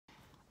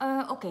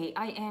Okay,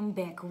 I am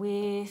back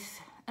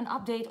with an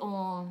update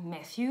on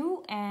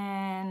Matthew,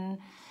 and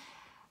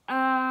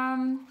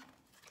I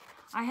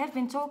have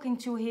been talking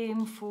to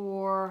him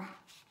for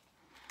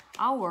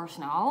hours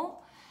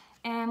now,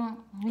 and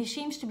he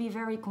seems to be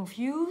very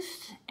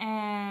confused,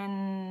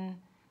 and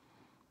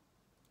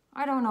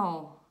I don't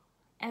know,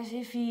 as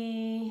if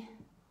he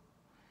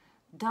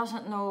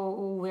doesn't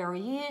know where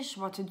he is,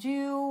 what to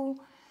do.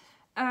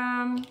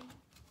 I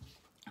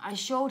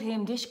showed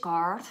him this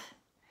card,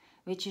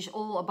 which is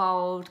all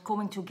about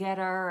coming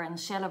together and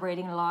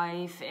celebrating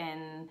life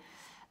and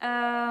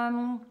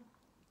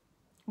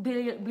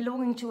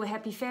belonging to a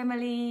happy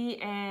family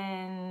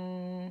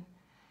and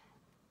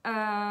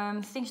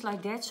things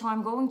like that. So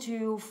I'm going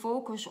to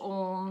focus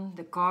on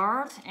the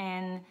card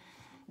and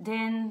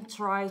then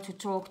try to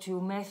talk to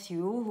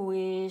Matthew, who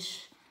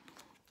is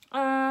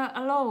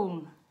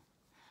alone.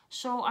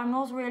 So I'm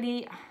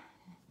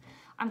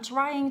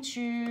trying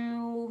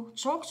to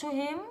talk to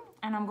him,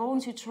 and I'm going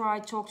to try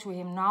talk to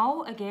him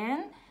now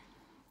again.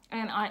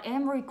 And I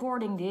am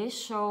recording this,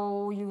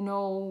 so you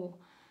know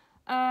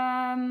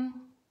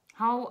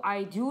how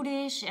I do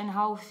this and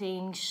how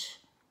things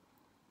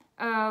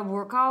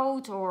work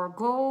out or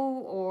go,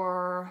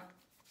 or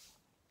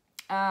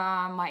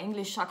my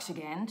English sucks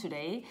again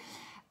today.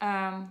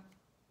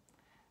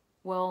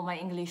 Well, my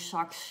English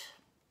sucks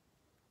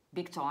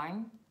big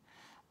time,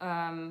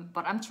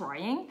 but I'm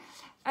trying.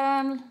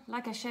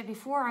 Like I said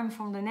before, I'm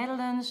from the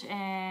Netherlands,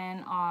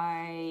 and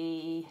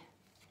I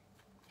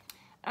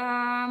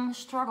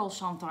struggle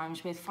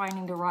sometimes with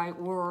finding the right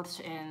words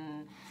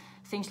and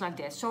things like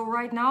that. So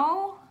right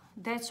now,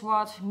 that's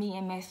what me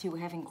and Matthew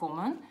have in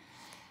common.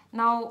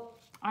 Now,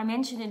 I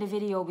mentioned in the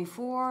video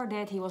before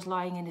that he was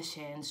lying in the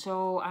sand.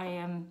 So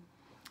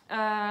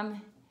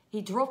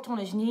he dropped on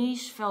his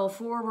knees, fell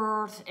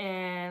forward,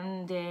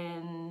 and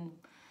then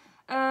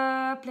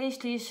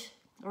placed his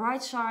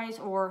right side,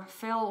 or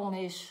fell on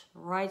his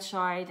right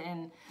side,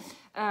 and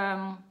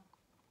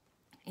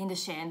in the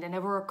sand. And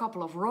there were a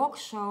couple of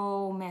rocks.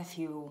 So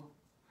Matthew,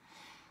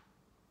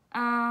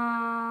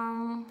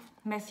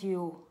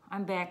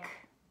 I'm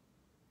back,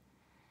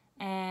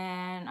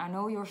 and I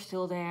know you're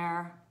still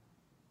there.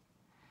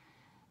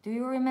 Do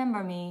you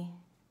remember me?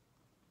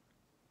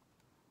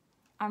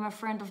 I'm a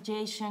friend of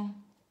Jason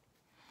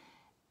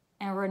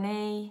and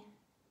Renee.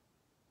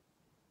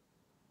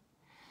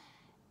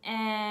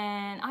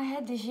 And I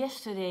had this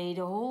yesterday,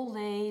 the whole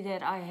day,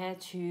 that I had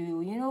to,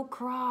 you know,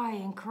 cry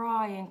and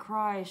cry and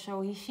cry.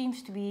 So he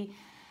seems to be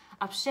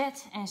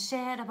upset and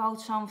sad about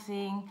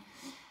something.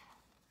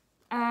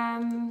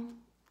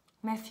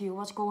 Matthew,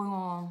 what's going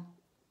on?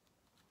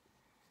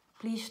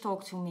 Please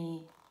talk to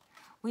me.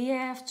 We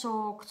have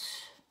talked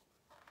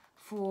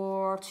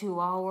for 2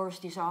 hours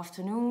this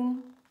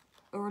afternoon,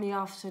 early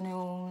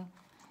afternoon,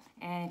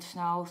 and it's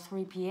now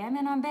 3 p.m.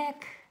 and I'm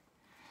back.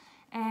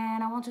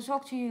 And I want to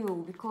talk to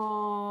you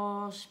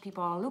because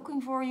people are looking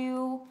for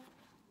you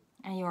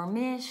and you're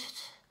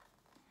missed.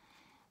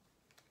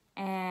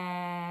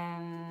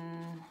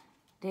 And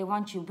they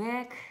want you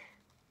back.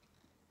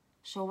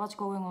 So what's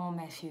going on,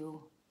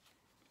 Matthew?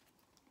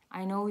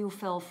 I know you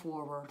fell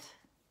forward.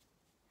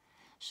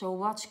 So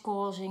what's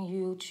causing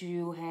you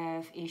to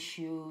have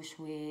issues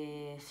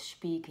with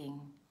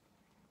speaking?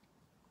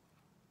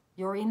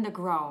 You're in the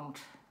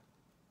ground.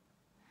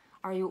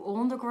 Are you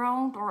on the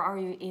ground or are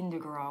you in the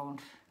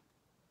ground?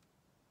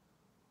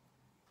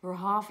 You're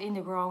half in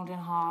the ground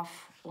and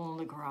half on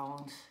the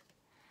ground.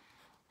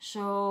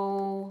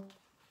 So,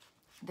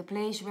 the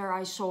place where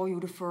I saw you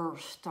the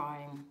first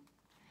time,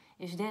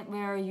 is that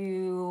where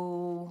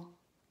you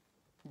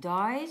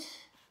died?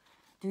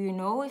 Do you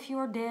know if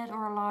you're dead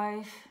or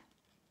alive?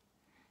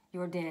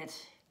 You're dead.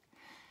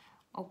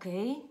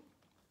 Okay.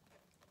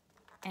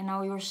 And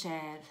now you're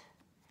sad.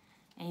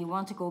 And you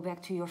want to go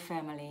back to your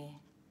family.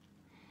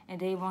 And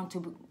they want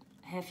to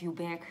have you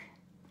back.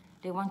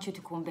 They want you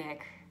to come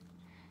back.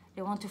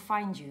 They want to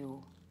find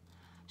you.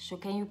 So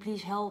can you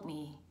please help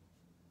me?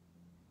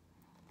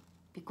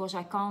 Because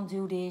I can't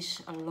do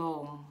this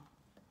alone.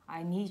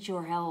 I need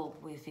your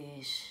help with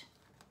this.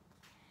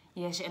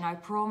 Yes, and I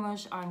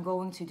promise I'm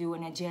going to do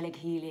an angelic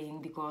healing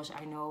because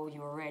I know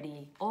you're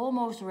ready.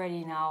 Almost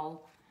ready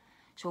now.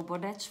 So,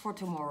 but that's for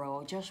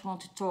tomorrow. Just want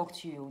to talk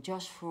to you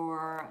just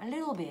for a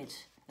little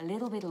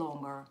bit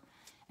longer.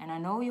 And I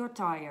know you're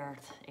tired,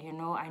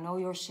 and I know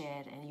you're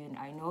sad, and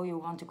I know you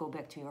want to go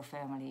back to your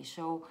family.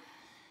 So,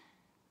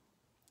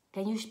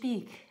 can you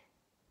speak?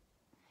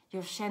 You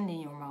have sand in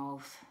your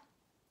mouth.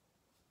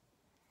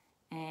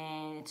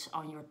 And it's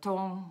on your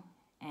tongue,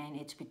 and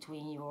it's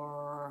between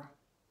your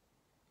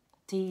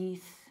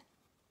teeth,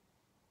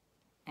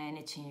 and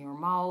it's in your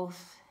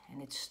mouth,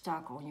 and it's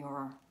stuck on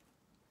your...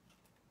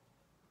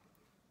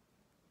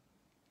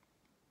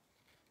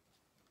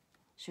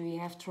 So you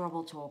have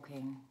trouble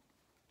talking.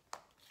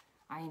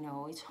 I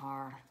know, it's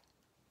hard.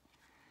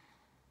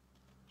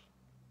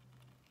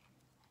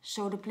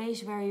 So the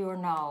place where you are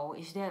now,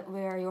 is that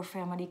where your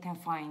family can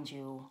find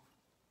you?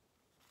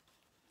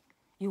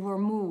 You were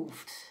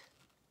moved.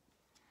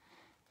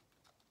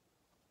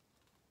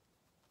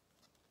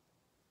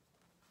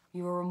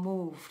 You were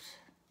moved.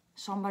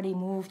 Somebody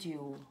moved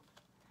you.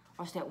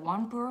 Was that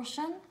one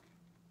person?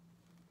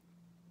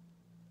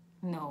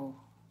 No.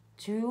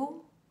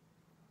 2?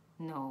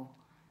 No.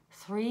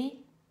 3?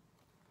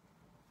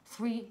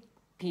 3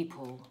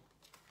 people.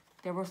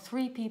 There were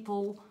 3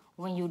 people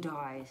when you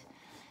died.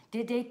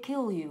 Did they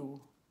kill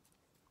you?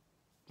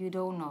 You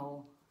don't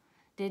know.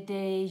 Did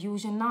they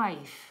use a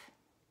knife?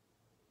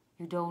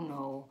 You don't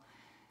know.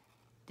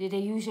 Did they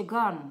use a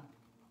gun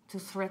to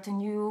threaten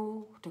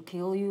you, to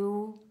kill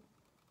you?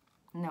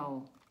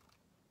 No.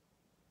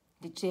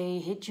 Did they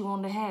hit you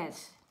on the head?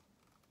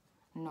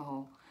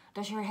 No.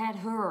 Does your head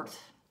hurt?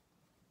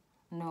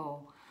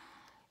 No.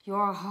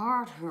 Your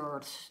heart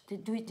hurts.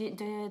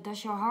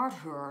 Does your heart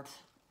hurt?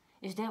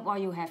 Is that why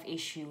you have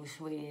issues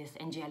with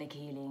angelic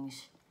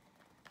healings?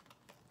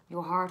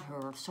 Your heart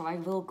hurts, so I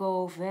will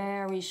go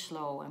very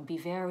slow and be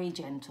very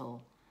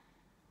gentle.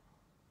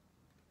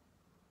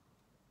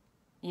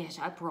 Yes,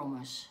 I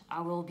promise.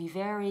 I will be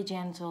very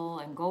gentle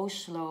and go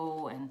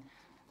slow and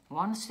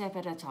one step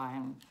at a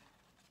time.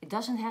 It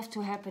doesn't have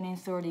to happen in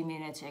 30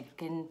 minutes.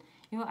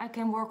 I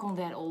can work on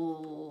that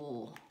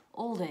all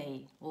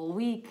day, all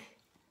week,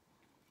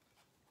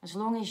 as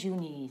long as you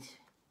need.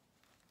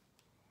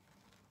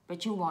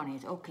 But you want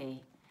it,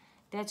 okay?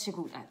 That's a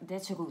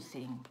good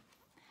thing.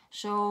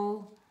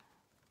 So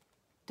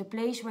the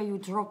place where you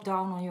dropped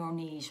down on your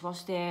knees,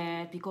 was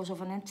that because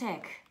of an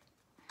attack?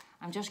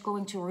 I'm just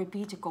going to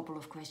repeat a couple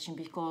of questions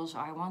because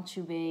I want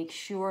to make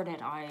sure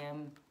that I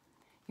am,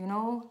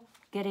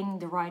 getting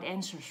the right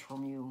answers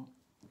from you.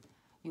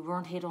 You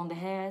weren't hit on the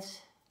head,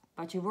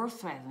 but you were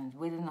threatened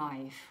with a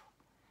knife.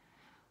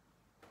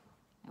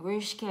 Were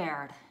you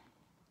scared?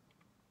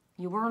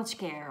 You weren't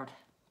scared.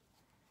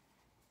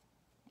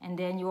 And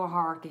then your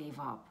heart gave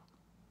up.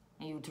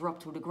 And you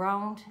dropped to the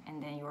ground,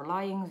 and then you're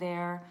lying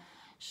there.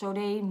 So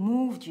they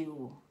moved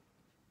you.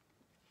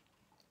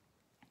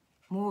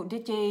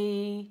 Did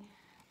they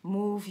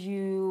move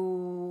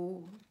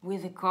you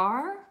with a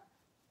car?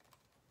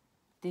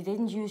 They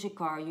didn't use a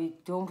car. You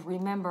don't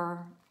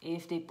remember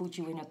if they put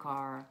you in a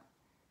car.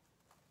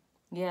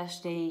 Yes,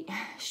 they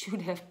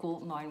should have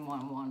called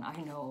 911,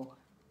 I know.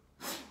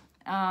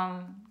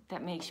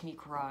 That makes me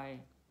cry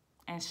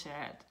and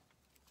sad.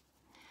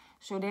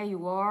 So there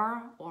you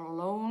are, all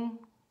alone,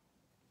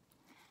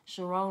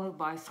 surrounded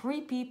by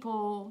 3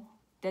 people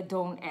that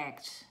don't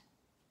act.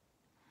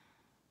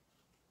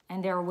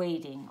 And they're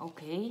waiting,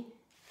 okay?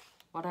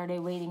 What are they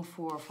waiting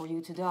for? For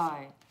you to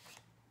die.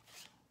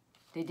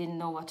 They didn't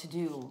know what to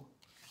do.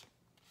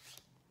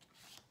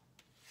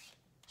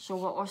 So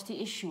what was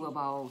the issue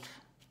about?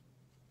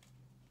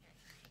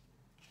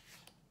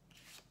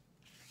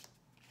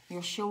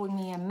 You're showing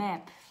me a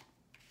map,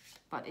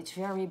 but it's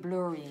very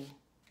blurry.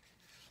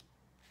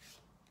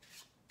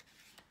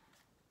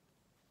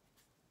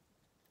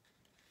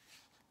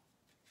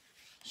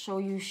 So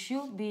you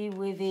should be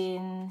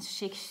within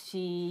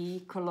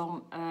 60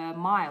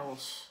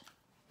 miles.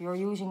 You're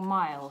using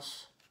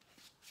miles,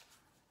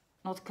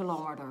 not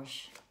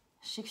kilometers.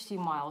 60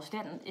 miles,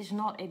 that is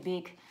not a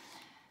big...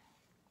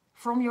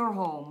 From your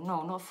home,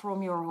 no, not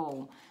from your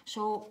home.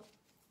 So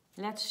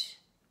let's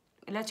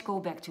go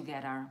back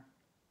together.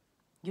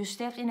 You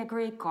stepped in a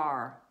grey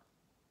car.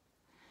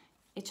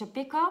 It's a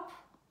pickup?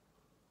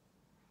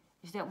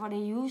 Is that what they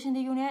use in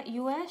the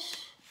US?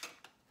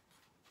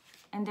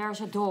 And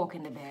there's a dog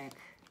in the back.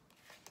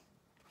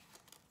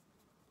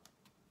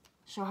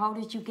 So how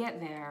did you get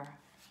there?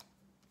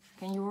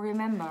 Can you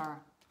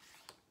remember?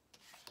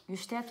 You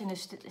stepped in a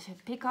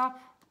pickup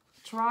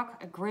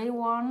truck, a grey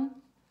one.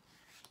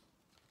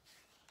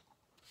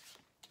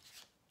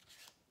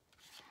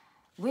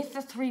 With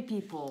the 3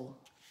 people.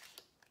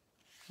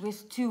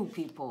 With 2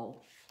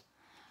 people.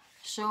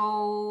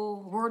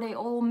 So were they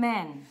all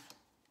men?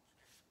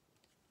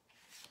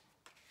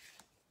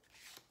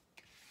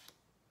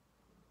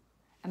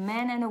 A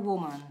man and a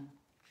woman.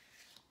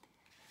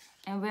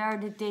 And where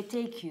did they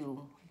take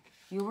you?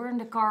 You were in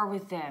the car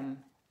with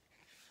them.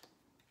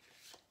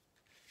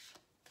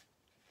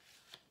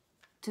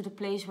 To the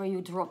place where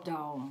you dropped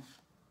down.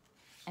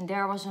 And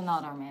there was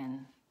another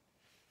man.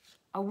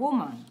 A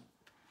woman.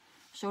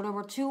 So there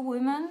were 2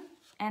 women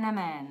and a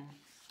man.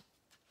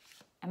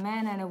 A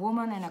man and a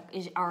woman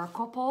are a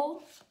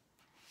couple.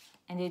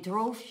 And they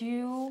drove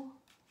you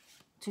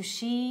to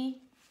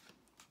see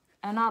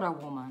another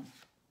woman.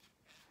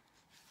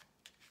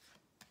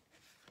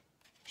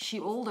 She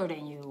older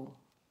than you,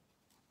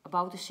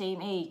 about the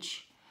same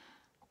age.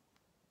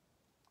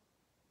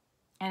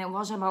 And it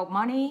was about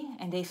money,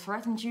 and they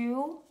threatened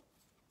you.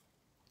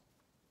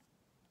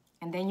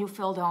 And then you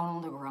fell down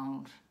on the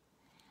ground.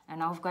 And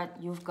now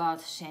you've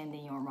got sand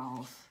in your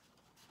mouth.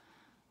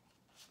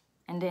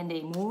 And then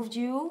they moved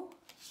you.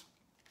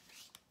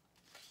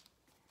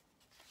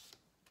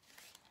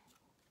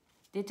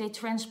 Did they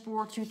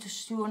transport you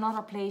to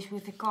another place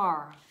with the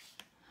car?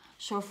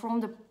 So from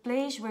the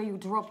place where you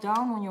drop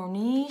down on your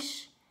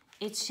knees,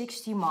 it's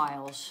 60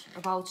 miles,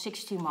 about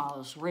 60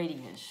 miles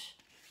radius.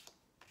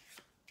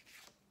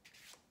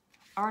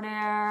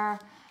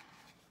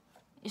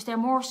 Is there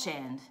more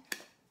sand?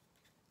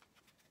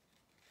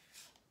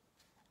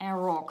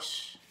 and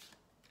rocks.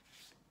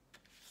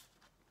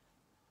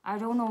 I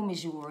don't know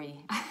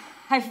Missouri.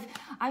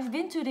 I've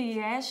been to the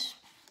US,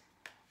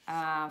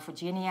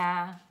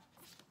 Virginia,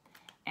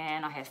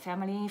 and I had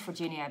family in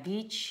Virginia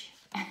Beach.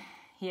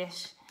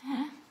 Yes.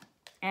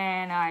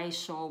 And I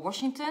saw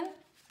Washington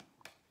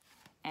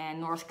and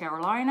North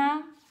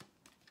Carolina.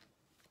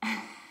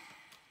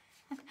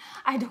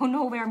 I don't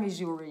know where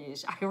Missouri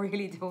is. I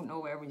really don't know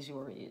where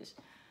Missouri is.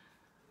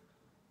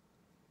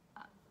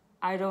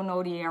 I don't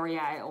know the area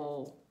at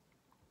all.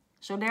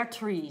 So there are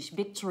trees,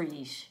 big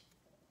trees.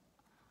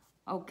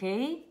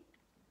 Okay.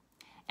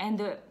 And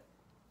there's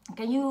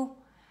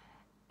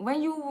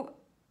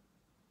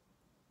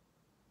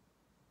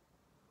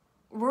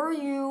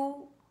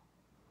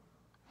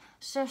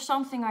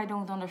something I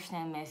don't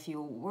understand,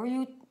 Matthew. Were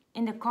you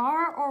in the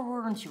car or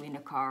weren't you in the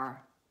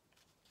car?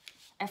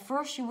 At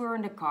first you were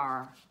in the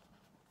car.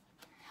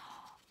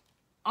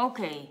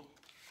 Okay,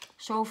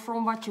 so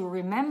from what you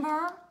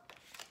remember,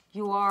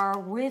 you are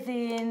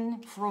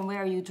within, from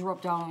where you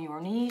drop down on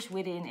your knees,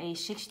 within a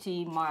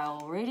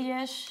 60-mile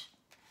radius.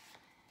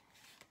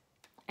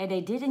 And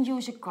they didn't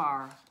use a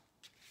car.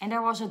 And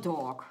there was a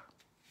dog.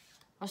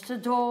 Was the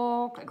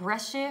dog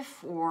aggressive,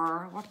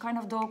 or what kind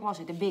of dog was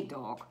it? A big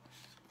dog.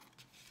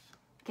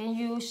 Can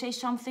you say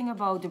something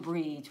about the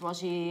breed?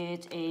 Was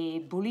it a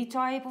bully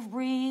type of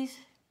breed?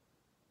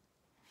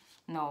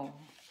 No.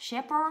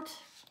 Shepherd?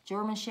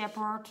 German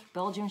Shepherd?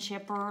 Belgian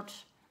Shepherd?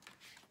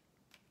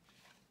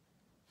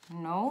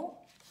 No.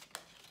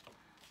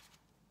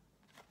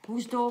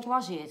 Whose dog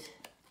was it?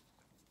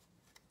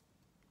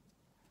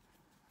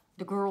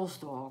 The girl's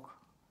dog.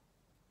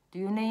 Do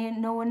you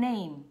know a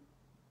name?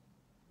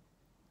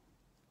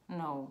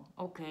 No.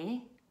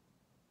 Okay.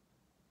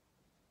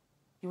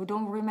 You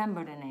don't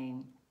remember the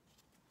name.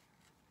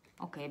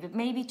 Okay, but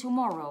maybe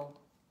tomorrow.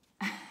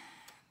 Maybe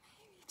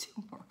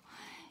tomorrow.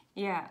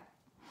 Yeah.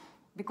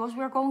 Because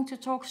we're going to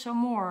talk some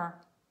more.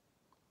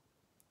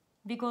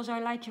 Because I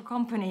like your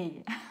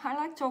company. I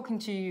like talking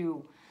to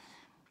you.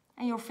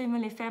 And your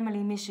family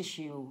misses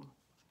you.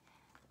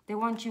 They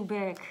want you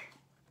back.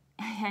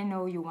 I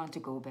know you want to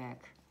go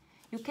back.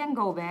 You can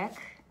go back.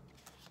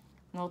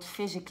 Not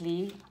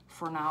physically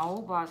for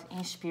now, but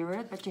in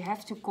spirit. But you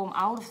have to come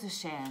out of the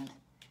sand.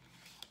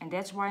 And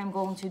that's why I'm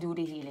going to do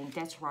the healing.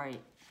 That's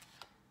right.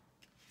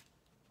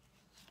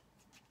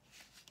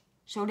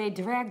 So they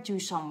dragged you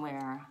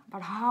somewhere.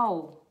 But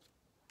how?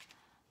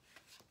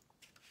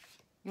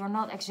 You're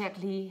not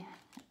exactly...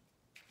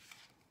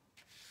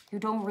 You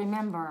don't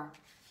remember.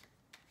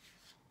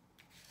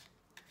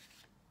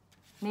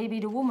 Maybe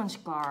the woman's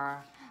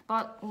car.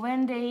 But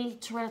when they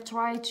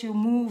tried to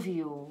move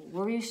you,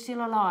 were you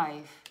still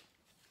alive?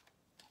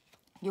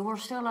 You were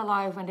still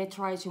alive when they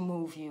tried to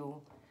move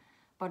you.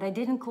 But I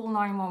didn't call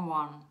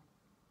 911.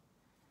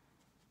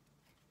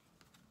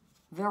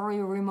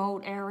 Very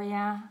remote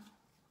area.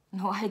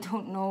 No, I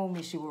don't know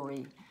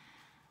Missouri.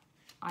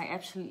 I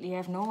absolutely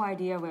have no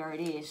idea where it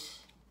is.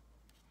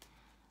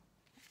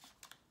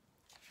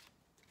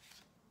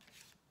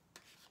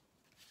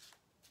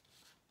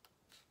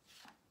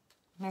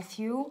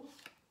 Matthew?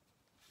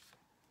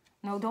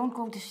 No, don't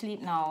go to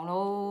sleep now.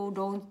 No,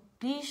 don't.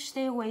 Please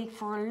stay awake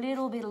for a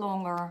little bit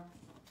longer.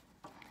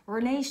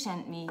 Renee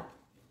sent me.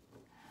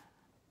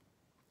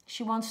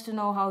 She wants to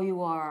know how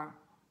you are.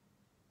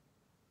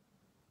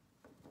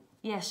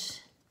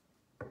 Yes.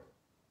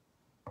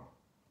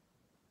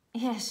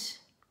 Yes.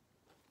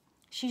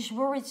 She's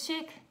worried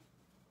sick.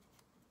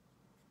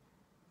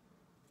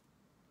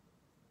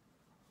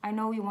 I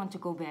know you want to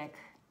go back.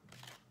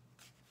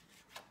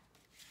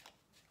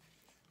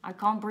 I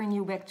can't bring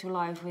you back to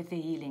life with the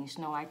healings.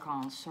 No, I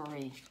can't.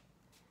 Sorry.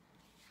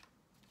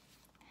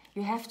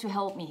 You have to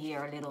help me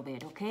here a little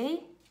bit,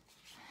 okay?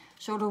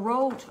 So the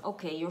road,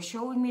 okay, you're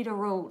showing me the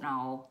road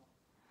now.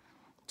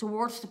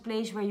 Towards the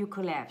place where you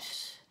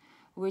collapsed.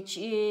 Which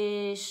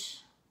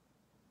is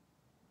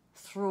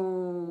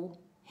through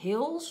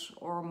hills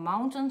or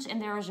mountains,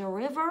 and there is a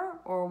river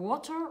or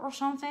water or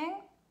something.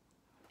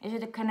 Is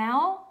it a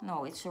canal?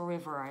 No, it's a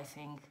river, I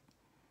think.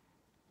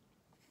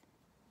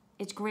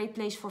 It's a great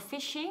place for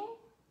fishing.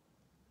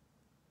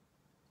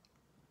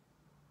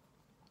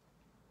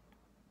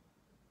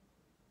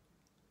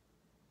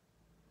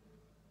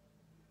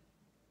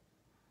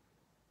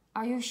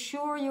 Are you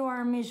sure you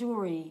are in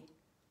Missouri?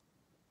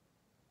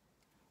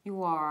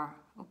 You are,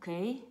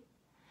 okay.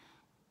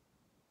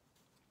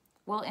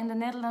 Well, in the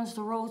Netherlands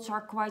the roads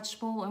are quite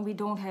small and we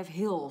don't have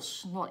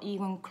hills, not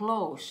even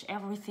close.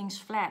 Everything's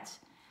flat.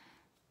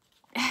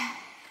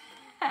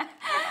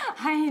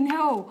 I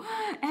know,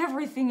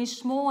 everything is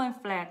small and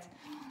flat.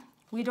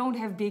 We don't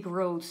have big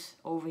roads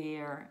over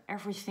here.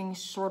 Everything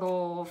sort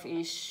of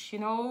is, you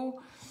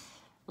know,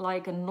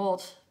 like a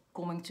knot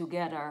coming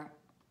together,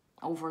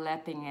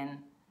 overlapping,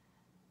 and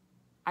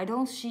I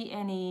don't see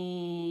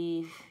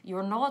any...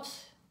 You're not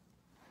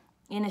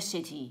in a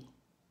city.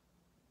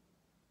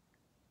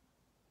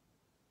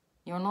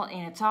 You're not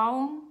in a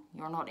town,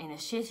 you're not in a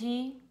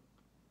city.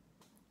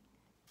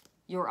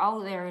 You're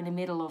out there in the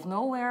middle of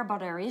nowhere, but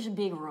there is a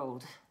big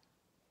road.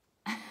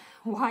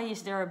 Why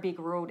is there a big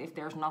road if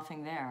there's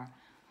nothing there?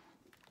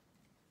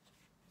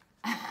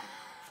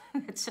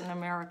 It's an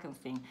American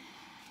thing.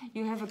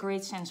 You have a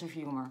great sense of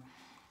humor.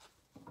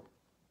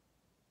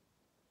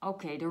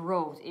 Okay, the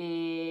road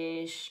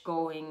is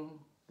going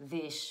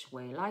this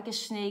way, like a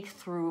snake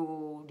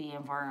through the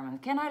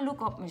environment. Can I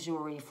look up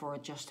Missouri for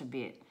just a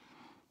bit?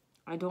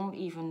 I don't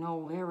even know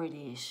where it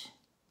is.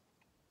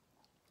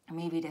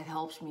 Maybe that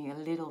helps me a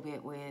little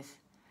bit with...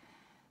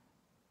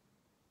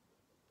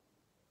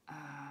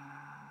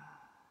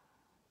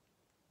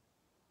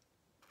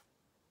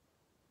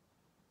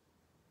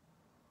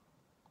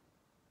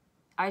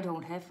 I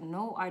don't have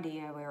no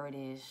idea where it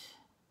is.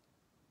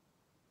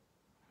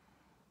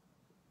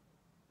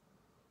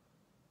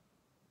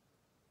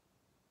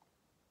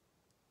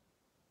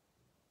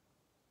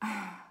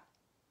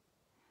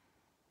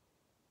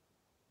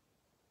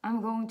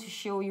 I'm going to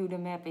show you the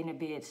map in a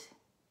bit.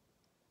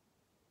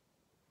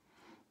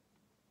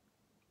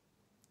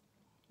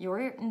 You're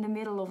in the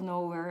middle of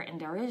nowhere and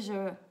there is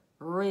a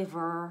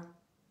river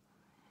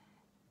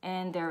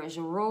and there is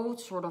a road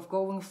sort of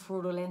going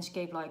through the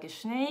landscape like a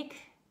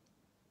snake.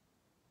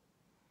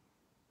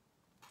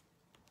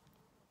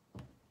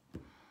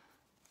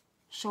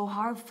 So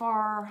how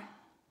far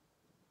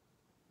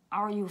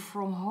are you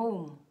from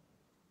home?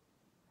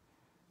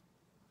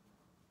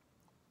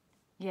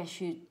 Yes,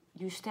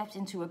 you stepped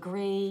into a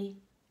grey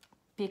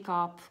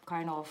pickup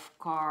kind of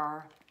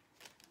car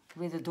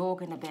with a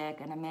dog in the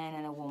back and a man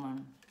and a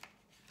woman.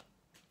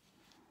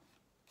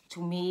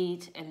 To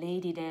meet a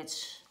lady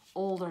that's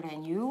older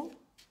than you.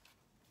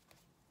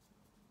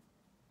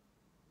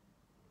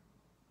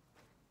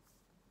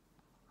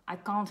 I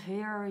can't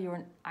hear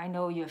your... I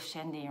know you have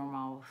sand in your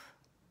mouth.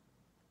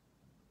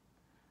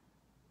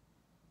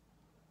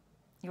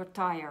 You're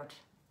tired.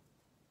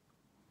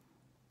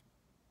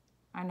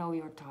 I know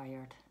you're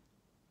tired.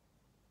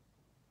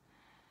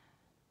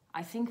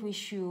 I think we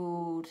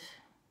should...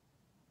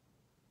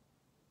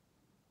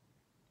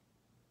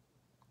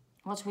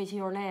 What's with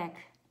your leg?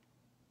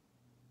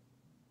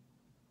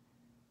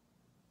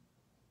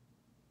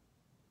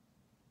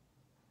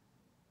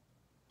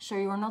 So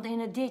you're not in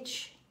a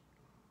ditch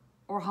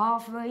or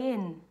halfway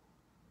in.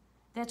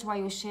 That's why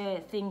you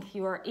think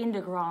you are in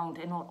the ground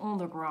and not on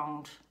the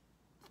ground.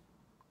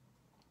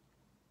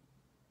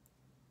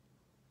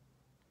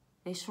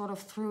 They sort of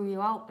threw you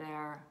out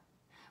there.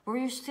 Were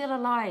you still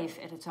alive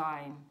at the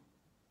time?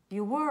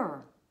 You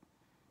were.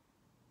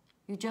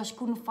 You just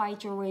couldn't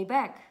fight your way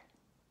back.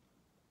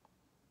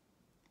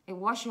 It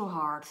was your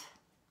heart.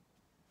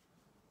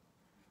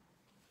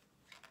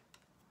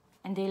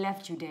 And they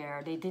left you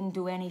there. They didn't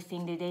do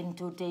anything. They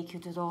didn't take you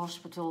to the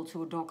hospital,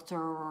 to a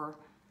doctor or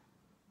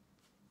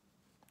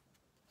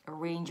a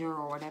ranger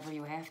or whatever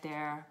you have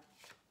there.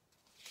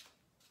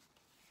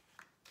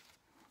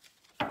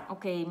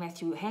 Okay,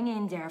 Matthew, hang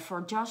in there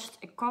for just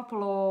a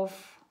couple of...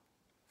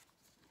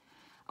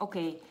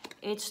 Okay,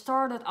 it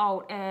started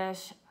out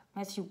as...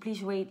 Matthew,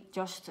 please wait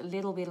just a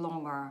little bit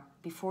longer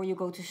before you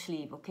go to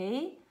sleep,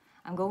 okay?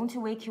 I'm going to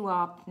wake you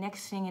up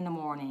next thing in the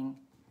morning.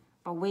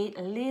 But wait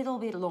a little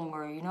bit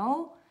longer, you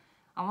know?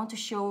 I want to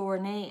show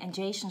Renee and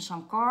Jason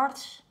some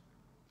cards.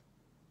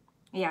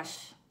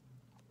 Yes.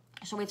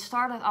 So it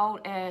started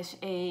out as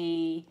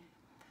a...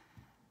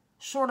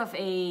 sort of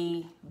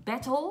a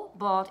battle,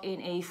 but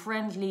in a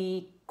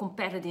friendly,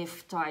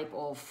 competitive type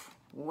of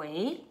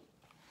way.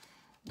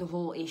 The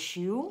whole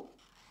issue.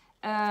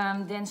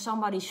 Then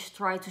somebody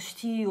tried to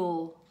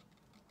steal,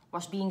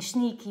 was being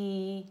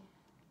sneaky,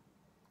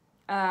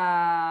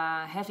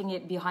 having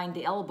it behind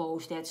the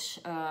elbows. That's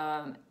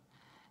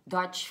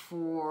Dutch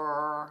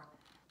for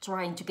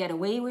trying to get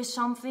away with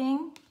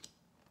something.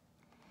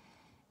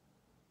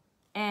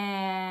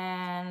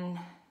 And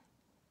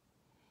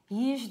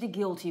he is the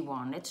guilty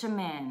one. It's a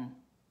man.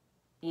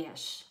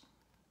 Yes.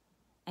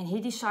 And he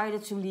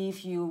decided to leave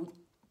you,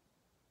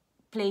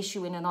 place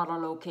you in another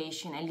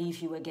location and leave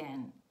you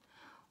again.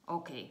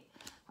 Okay.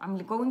 I'm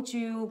going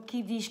to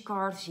keep these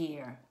cards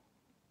here.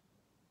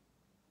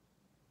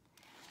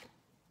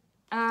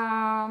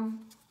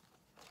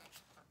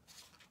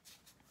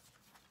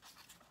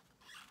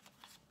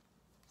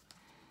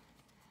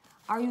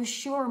 Are you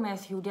sure,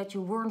 Matthew, that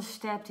you weren't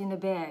stabbed in the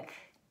back?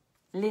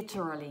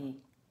 Literally.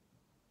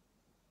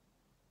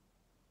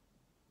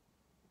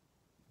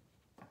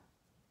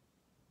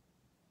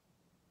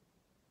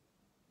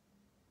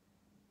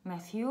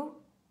 Matthew?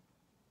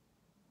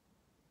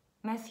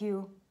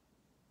 Matthew?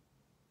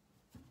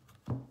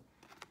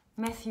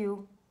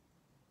 Matthew?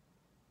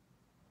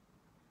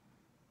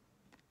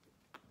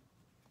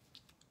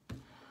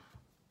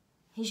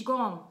 He's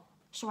gone.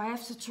 So I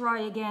have to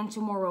try again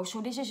tomorrow.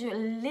 So this is a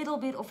little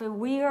bit of a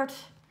weird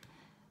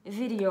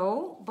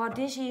video, but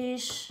this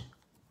is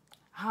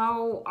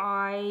how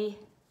I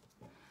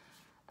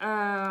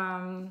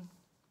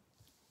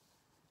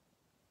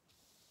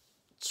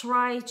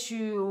try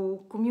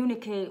to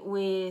communicate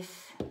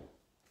with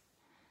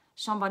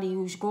somebody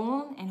who's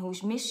gone and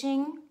who's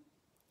missing.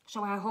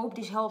 So I hope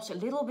this helps a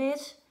little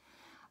bit.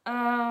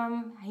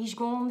 He's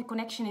gone, the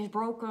connection is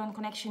broken,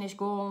 connection is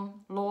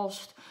gone,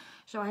 lost.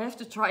 So I have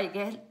to try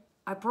again.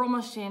 I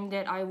promised him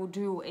that I would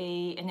do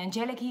an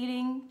angelic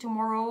healing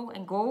tomorrow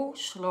and go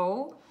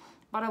slow.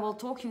 But I will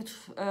talk you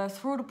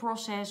through the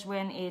process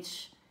when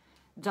it's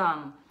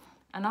done.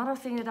 Another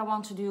thing that I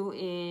want to do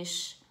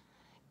is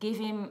give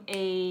him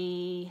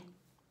a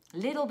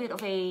little bit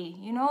of a,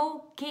 you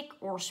know, kick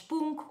or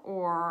spunk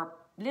or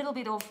little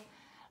bit of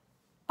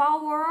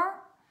power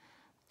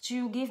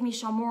to give me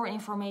some more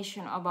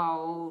information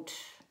about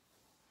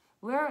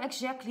where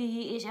exactly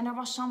he is. And there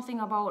was something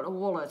about a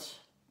wallet,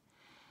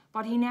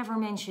 but he never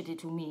mentioned it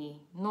to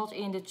me. Not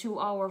in the 2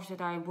 hours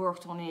that I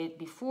worked on it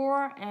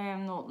before,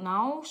 and not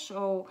now.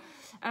 So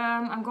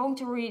I'm going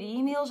to read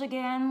emails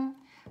again,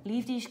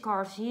 leave these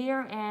cards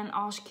here, and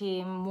ask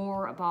him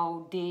more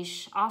about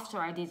this after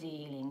I did the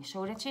healing.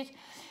 So that's it.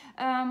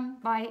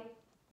 Bye.